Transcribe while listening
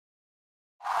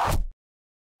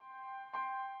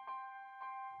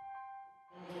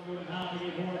When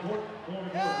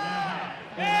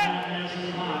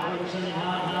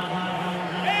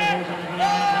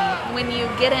you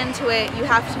get into it, you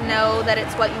have to know that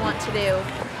it's what you want to do.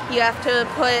 You have to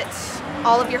put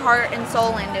all of your heart and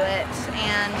soul into it,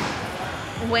 and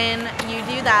when you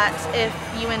do that, if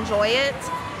you enjoy it,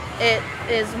 it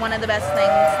is one of the best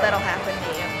things that'll happen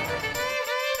to you.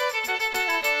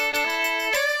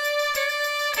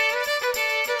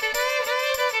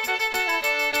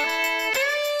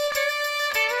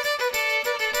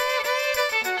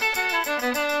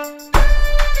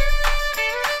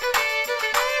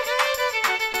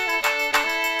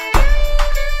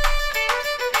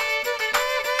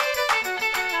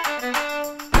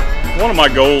 One of my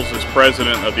goals as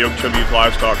president of the Okeechobee Youth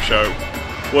Livestock Show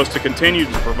was to continue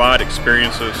to provide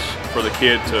experiences for the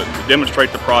kids to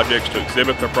demonstrate the projects, to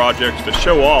exhibit their projects, to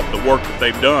show off the work that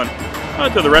they've done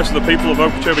to the rest of the people of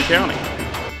Okeechobee County.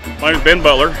 My name is Ben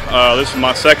Butler. This is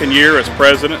my second year as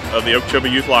president of the Okeechobee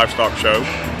Youth Livestock Show.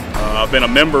 I've been a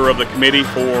member of the committee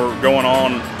for going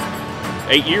on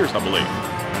 8 years, I believe.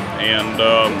 And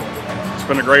it's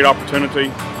been a great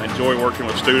opportunity. I enjoy working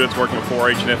with students, working with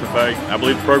 4-H and FFA. I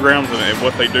believe the programs and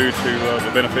what they do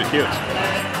to benefit kids.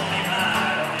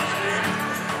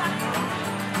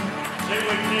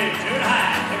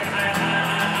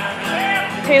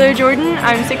 Taylor Jordan,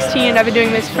 I'm 16 and I've been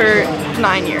doing this for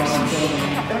 9 years.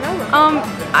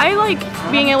 I like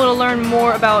being able to learn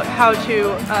more about how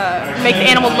to make the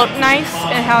animal look nice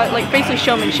and how, like, basically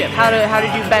showmanship, how to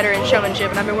do better in showmanship,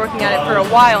 and I've been working at it for a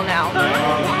while now,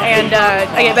 and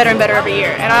I get better and better every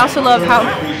year. And I also love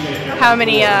how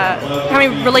many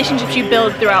relationships you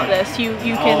build throughout this. You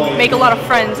can make a lot of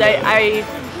friends.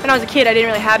 When I was a kid, I didn't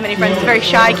really have many friends. I was a very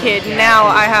shy kid. Now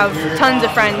I have tons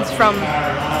of friends from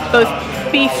both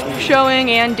beef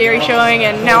showing and dairy showing,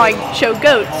 and now I show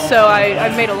goats, so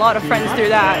I've made a lot of friends through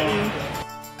that.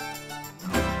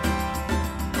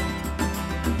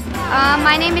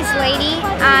 My name is Lady.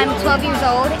 I'm 12 years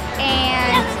old,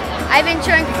 and I've been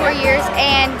showing for 4 years,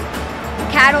 and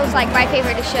cattle's like my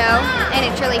favorite to show, and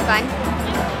it's really fun.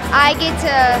 I get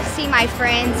to see my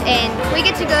friends, and we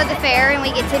get to go to the fair, and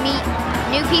we get to meet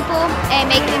new people and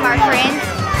make them our friends,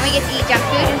 and we get to eat junk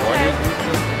food.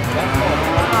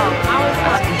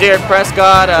 I'm Jared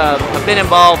Prescott. I've been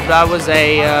involved. I was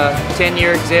a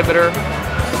 10-year exhibitor.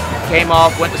 Came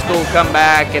off, went to school, come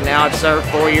back, and now I've served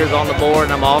 4 years on the board.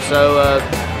 And I'm also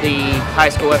the high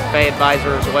school FFA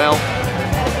advisor as well.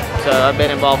 So I've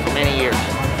been involved for many years.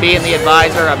 Being the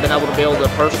advisor, I've been able to build a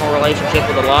personal relationship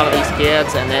with a lot of these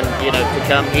kids, and then to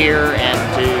come here and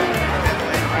to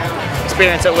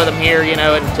experience it with them here, and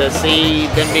to see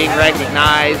them being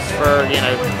recognized for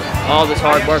all this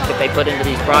hard work that they put into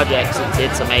these projects.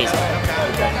 It's amazing.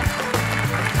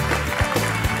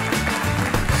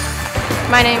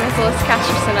 My name is Alyssa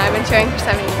Casterson. I've been showing for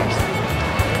 7 years.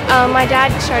 My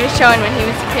dad started showing when he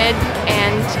was a kid,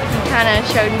 and he kind of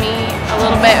showed me a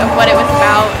little bit of what it was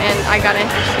about, and I got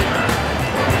interested.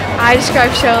 I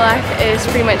describe show life as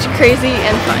pretty much crazy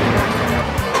and fun.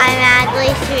 I'm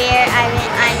Adley Swear. I'm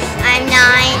 9,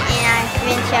 and I've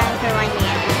been showing for 1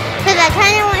 year. Because I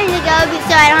kind of want him to go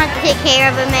so I don't have to take care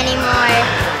of him anymore,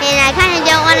 and I kind of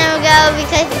don't want him to go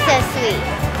because he's so sweet.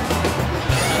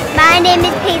 My name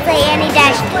is Paisley Annie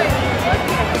Dashki.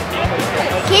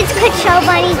 Kids could show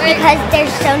bunnies because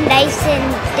they're so nice and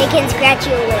they can scratch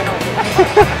you a little.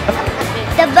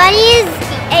 The bunny is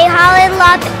a Holland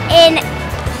and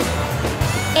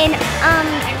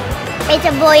it's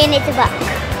a boy and it's a buck.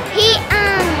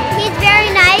 He's very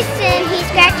nice and he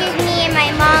scratches me and my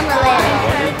mom a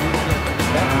little.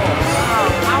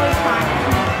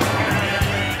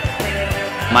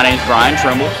 My name is Brian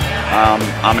Trimble.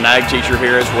 I'm an ag teacher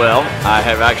here as well. I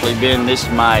have actually been, this is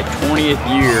my 20th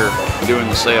year doing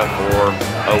the sale for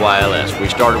OYLS. We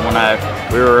started when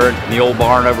we were in the old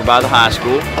barn over by the high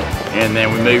school, and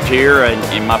then we moved here,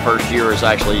 and my first year was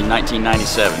actually in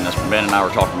 1997. That's what Ben and I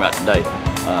were talking about today.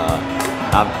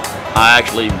 I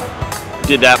actually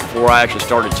did that before I actually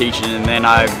started teaching, and then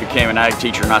I became an ag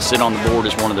teacher, and I sit on the board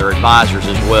as one of their advisors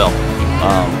as well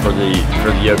for the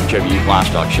Okeechobee Youth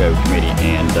Livestock Show committee,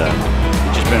 and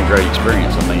it's just been a great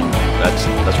experience. I mean, that's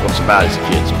what it's about as a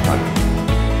kid.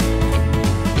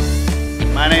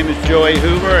 My name is Joey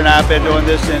Hoover, and I've been doing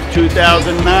this since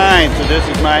 2009, so this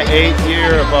is my 8th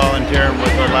year of volunteering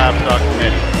with the Livestock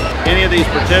Committee. Any of these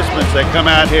participants that come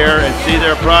out here and see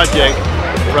their project,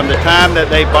 from the time that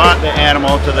they bought the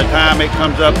animal to the time it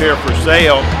comes up here for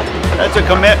sale, that's a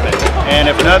commitment. And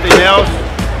if nothing else,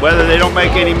 whether they don't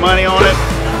make any money on it,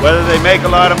 whether they make a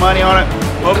lot of money on it,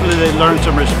 hopefully they learn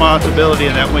some responsibility,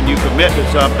 and that when you commit to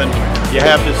something, you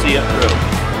have to see it through.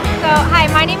 So, hi,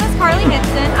 my name is Carly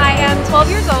Hinson. I am 12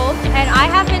 years old, and I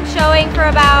have been showing for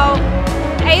about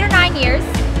 8 or 9 years.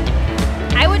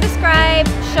 I would describe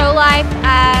show life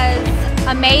as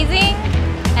amazing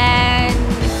and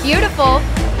beautiful.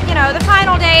 You know, the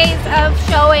final days of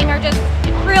showing are just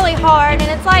really hard,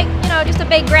 and it's like, you know, just a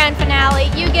big grand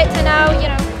finale. You get to know, you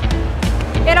know,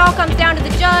 it all comes down to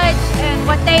the judge and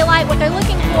what they like, what they're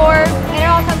looking for, and it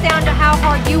all comes down to how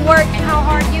hard you work and how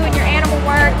hard you and your animal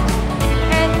work.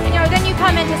 And, you know, then you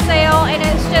come into sale, and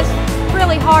it's just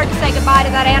really hard to say goodbye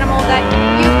to that animal that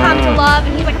you've come to love,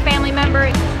 and he's like a family member.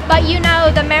 But you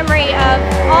know the memory of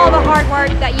all the hard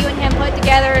work that you and him put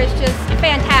together is just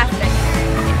fantastic.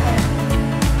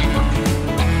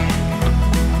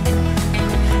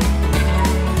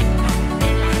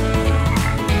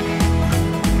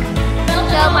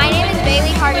 So my name is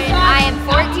Bailey Harden. I am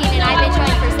 14 and I've been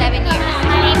showing for 7 years.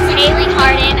 My name is Haley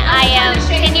Harden. I am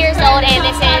 10 years old and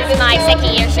this is my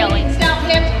second year showing.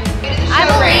 I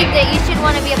believe that you should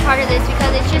want to be a part of this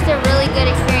because it's just a really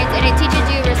good experience and it teaches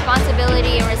you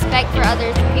responsibility and respect for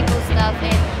others and people's stuff,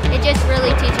 and it just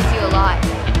really teaches you a lot.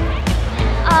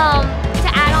 To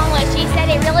add on what she said,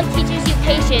 it really teaches you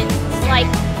patience. Like,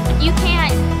 you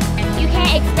can't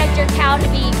expect your cow to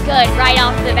be good right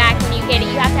off the bat when you get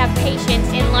it. You have to have patience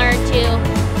and learn to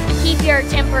keep your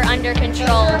temper under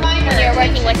control when you're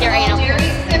working with your animal.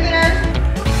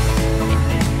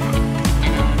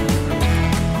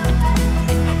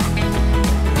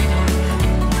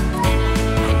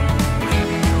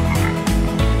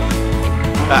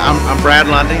 I'm Brad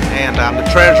Lundy, and I'm the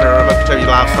treasurer of Okeechobee Youth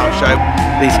Livestock Show.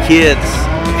 These kids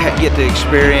get to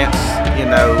experience, you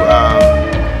know,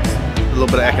 a little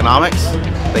bit of economics.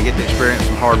 They get to experience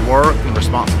some hard work and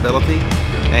responsibility,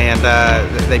 and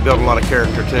they build a lot of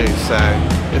character too. So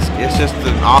it's just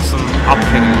an awesome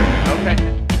opportunity. Okay.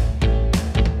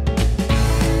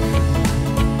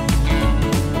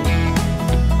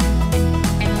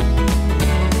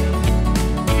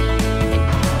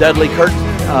 Dudley Curtin.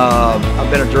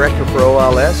 I've been a director for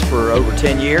OLS for over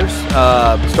 10 years,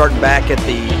 starting back at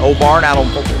the old barn out on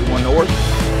 451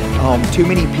 North. Too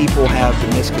many people have the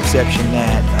misconception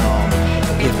that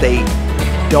if they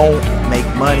don't make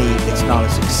money, it's not a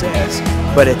success.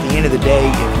 But at the end of the day,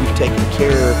 if you've taken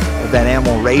care of that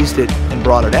animal, raised it, and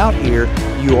brought it out here,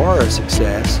 you are a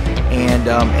success. And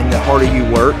the harder you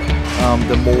work,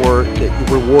 the more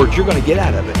rewards you're going to get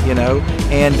out of it, you know.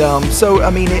 And so,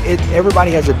 I mean,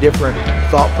 everybody has a different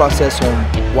thought process on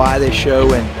why they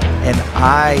show, and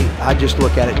I just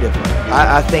look at it different.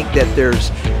 I think that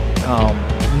there's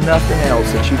nothing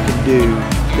else that you can do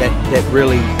that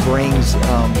really brings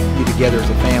you together as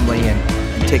a family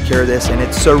and take care of this, and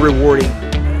it's so rewarding.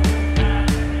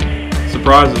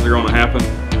 Surprises are going to happen,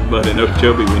 but in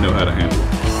Okeechobee we know how to handle it.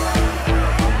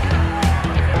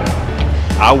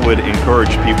 I would encourage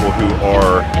people who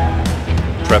are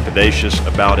trepidatious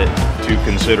about it to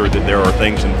consider that there are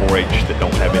things in 4-H that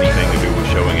don't have anything to do with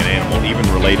showing an animal, even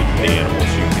related to the animals.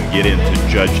 You can get into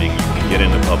judging, you can get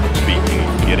into public speaking, you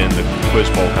can get into quiz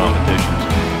bowl competitions.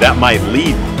 That might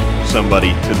lead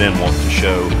somebody to then want to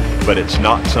show, but it's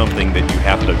not something that you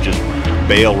have to just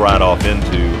bail right off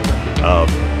into.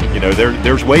 You know,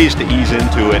 there's ways to ease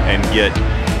into it and get,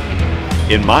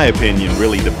 in my opinion,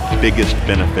 really the biggest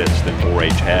benefits that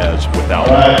 4-H has without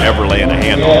ever laying a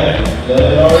hand on it.